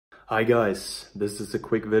Hi guys, this is a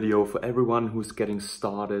quick video for everyone who's getting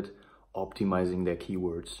started optimizing their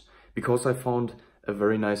keywords, because I found a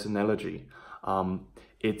very nice analogy.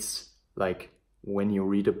 It's like when you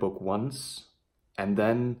read a book once and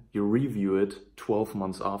then you review it 12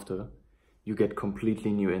 months after, you get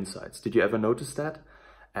completely new insights. Did you ever notice that?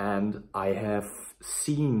 And I have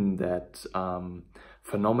seen that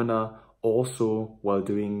phenomena also while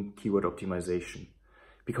doing keyword optimization.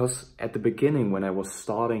 Because at the beginning, when I was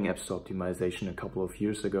starting app store optimization a couple of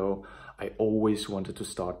years ago, I always wanted to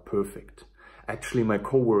start perfect. Actually, my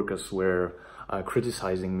coworkers were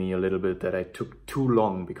criticizing me a little bit that I took too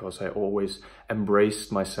long, because I always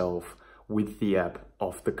embraced myself with the app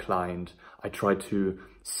of the client. I tried to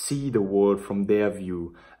see the world from their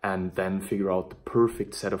view and then figure out the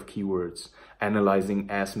perfect set of keywords, analyzing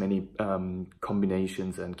as many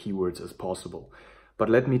combinations and keywords as possible. But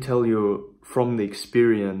let me tell you from the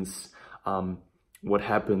experience what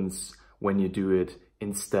happens when you do it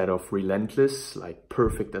instead of relentless, like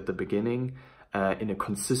perfect at the beginning, in a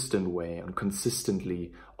consistent way and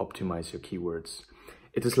consistently optimize your keywords.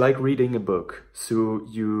 It is like reading a book. So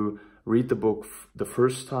you read the book the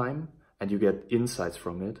first time and you get insights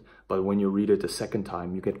from it. But when you read it a second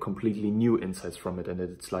time, you get completely new insights from it. And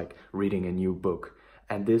it's like reading a new book.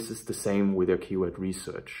 And this is the same with your keyword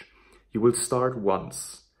research. You will start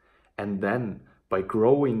once, and then by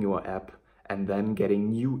growing your app and then getting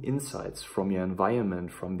new insights from your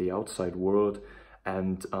environment, from the outside world,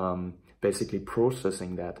 and basically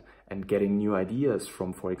processing that and getting new ideas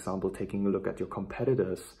from, for example, taking a look at your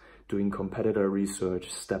competitors, doing competitor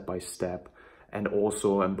research step by step, and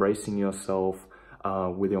also embracing yourself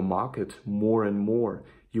with your market more and more,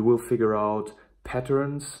 you will figure out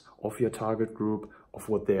patterns of your target group, of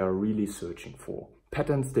what they are really searching for.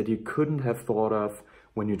 Patterns that you couldn't have thought of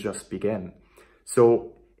when you just began.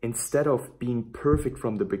 So instead of being perfect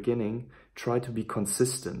from the beginning, try to be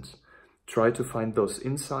consistent. Try to find those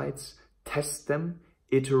insights, test them,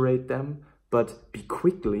 iterate them, but be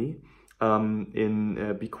quick in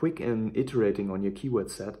iterating on your keyword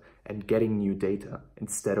set and getting new data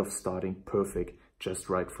instead of starting perfect just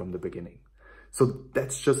right from the beginning. So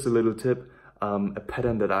that's just a little tip, a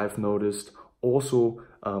pattern that I've noticed. Also,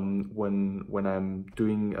 when I'm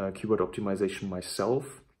doing keyword optimization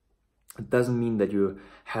myself, it doesn't mean that you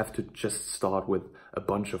have to just start with a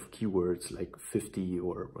bunch of keywords, like 50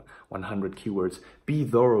 or 100 keywords. Be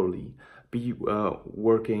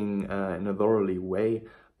working in a thoroughly way,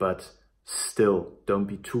 but still don't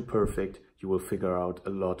be too perfect. You will figure out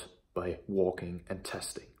a lot by walking and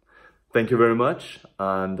testing. Thank you very much,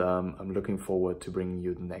 and I'm looking forward to bringing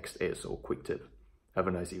you the next ASO quick tip. Have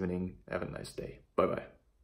a nice evening, have a nice day. Bye-bye.